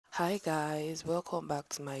Hi guys, welcome back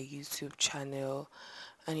to my YouTube channel,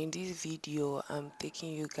 and in this video I'm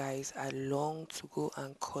taking you guys along to go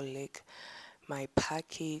and collect my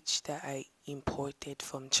package that I imported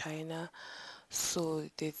from China. So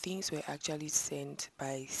the things were actually sent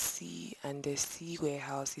by sea, and the sea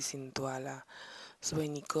warehouse is in Douala. So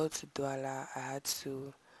when it got to Douala, I had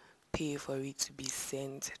to pay for it to be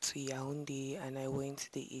sent to Yaounde, and I went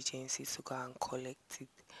to the agency to go and collect it.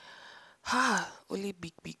 Only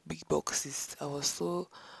big boxes. I was so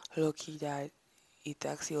lucky that a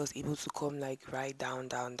taxi was able to come like right down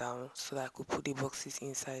so that I could put the boxes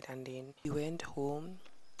inside, and then we went home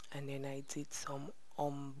and then I did some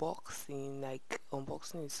unboxing. Like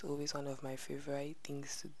unboxing is always one of my favorite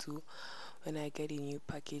things to do when I get a new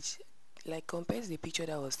package. Like compared to the picture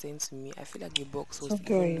that was sent to me, I feel like the box was So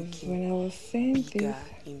even guys, looking when I was sent this bigger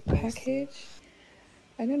in person. package,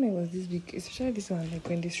 I don't know it was this big, especially this one. Like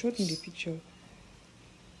when they showed me the picture,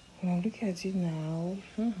 when I'm looking at it now,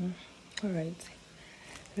 all right,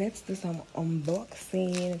 let's do some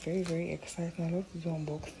unboxing. Very exciting. I love to do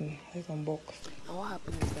unboxing. Let's unbox. And what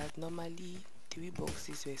happened is that normally 3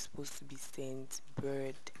 boxes were supposed to be sent,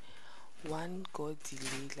 but one got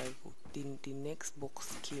delayed. Like the next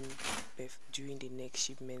box came during the next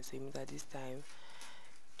shipment, so it means that this time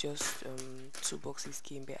just 2 boxes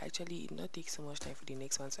came. But actually it did not take so much time for the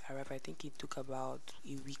next one to arrive. I think it took about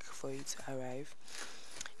a week for it to arrive.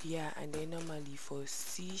 Yeah, and then normally for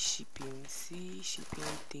sea shipping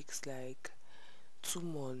takes like 2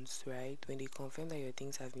 months, right? When they confirm that your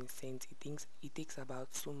things have been sent, it takes about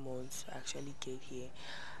 2 months to actually get here.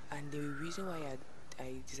 And the reason why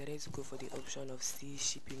I decided to go for the option of sea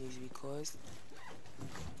shipping is because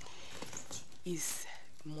it's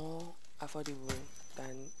more affordable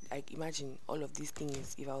than, like, imagine all of these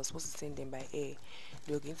things. If I was supposed to send them by air,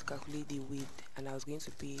 they were going to calculate the weight, and I was going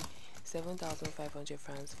to pay 7,500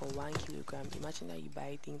 francs for 1 kilogram. Imagine that you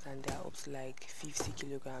buy things and they're up to like 50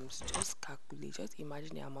 kilograms. Just calculate, just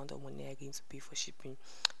imagine the amount of money I'm going to pay for shipping.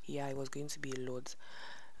 Yeah, it was going to be a lot,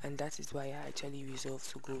 and that is why I actually resolved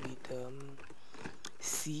to go with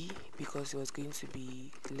sea, because it was going to be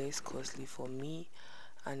less costly for me,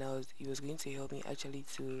 and it was going to help me actually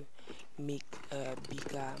to make a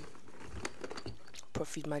bigger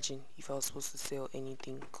profit margin if I was supposed to sell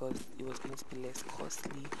anything, because it was going to be less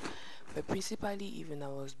costly. But principally, even I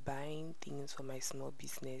was buying things for my small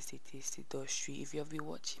business, the taste industry. If you have been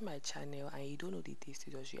watching my channel and you don't know the taste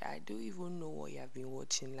industry, I don't even know what you have been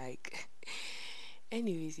watching. Like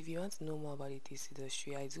anyways, if you want to know more about the taste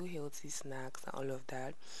industry, I do healthy snacks and all of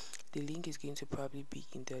that. The link is going to probably be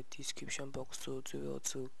in the description box, so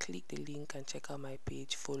to click the link and check out my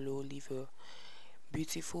page, follow, leave a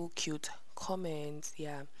beautiful cute comments.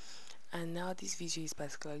 Yeah, and now this video is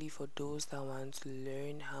particularly for those that want to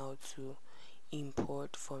learn how to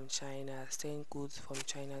import from China, send goods from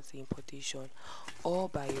China to importation all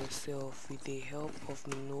by yourself with the help of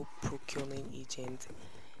no procurement agent.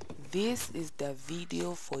 This is the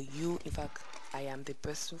video for you. In fact, I am the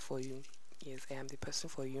person for you. Yes, I am the person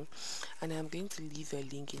for you, and I'm going to leave a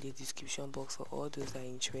link in the description box for all those that are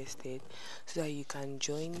interested, so that you can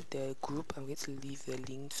join the group. I'm going to leave the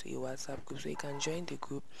link to a WhatsApp group so you can join the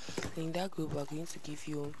group. In that group, we're going to give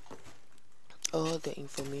you all the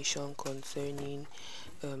information concerning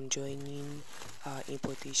joining our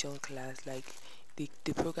importation class. Like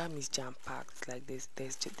the program is jam-packed. Like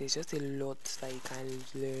there's just a lot that you can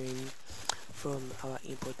learn from our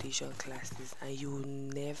importation classes, and you will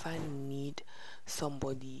never need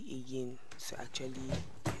somebody again to actually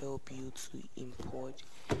help you to import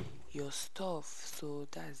your stuff. So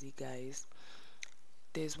that's it, guys.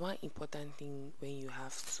 There's one important thing when you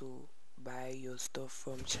have to buy your stuff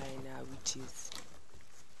from China, which is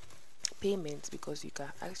payments, because you can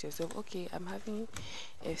ask yourself, okay, I'm having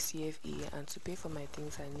FCFA, and to pay for my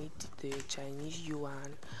things I need the Chinese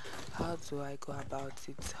yuan. How do I go about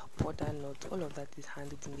it? Porter note, all of that is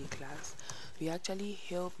handled in the class. We actually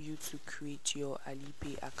help you to create your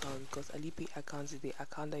Alipay account, because Alipay account is the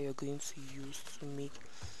account that you're going to use to make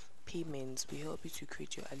payments. We help you to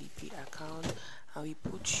create your Alipay account, and we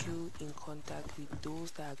put you in contact with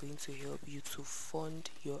those that are going to help you to fund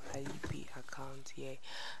your Alipay account. Yeah,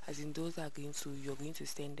 as in those that are you're going to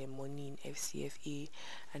send them money in FCFA,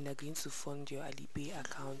 and they're going to fund your Alipay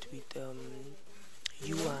account with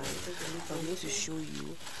yuan. I'm going to show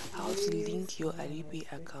you how to link your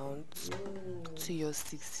Alipay account to your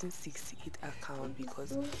 1668 account,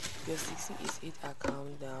 because your 1668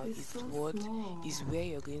 account now is where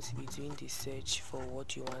you're going to be doing the search for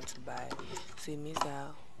what you want to buy. So it means that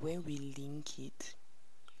when we link it,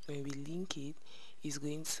 it's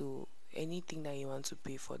going to anything that you want to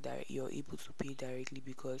pay for that you're able to pay directly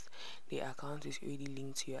because the account is already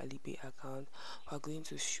linked to your Alipay account. We're going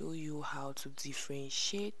to show you how to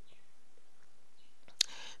differentiate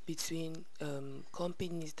between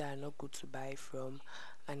companies that are not good to buy from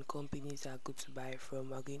and companies that are good to buy from.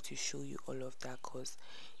 We're going to show you all of that because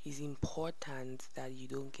it's important that you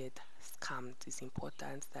don't get scammed. It's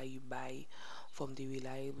important that you buy from the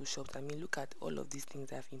reliable shops. I mean, look at all of these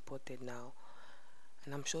things I've imported now,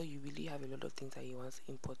 and I'm sure you really have a lot of things that you want to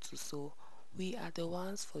import too. So we are the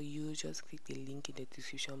ones for you. Just click the link in the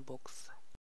description box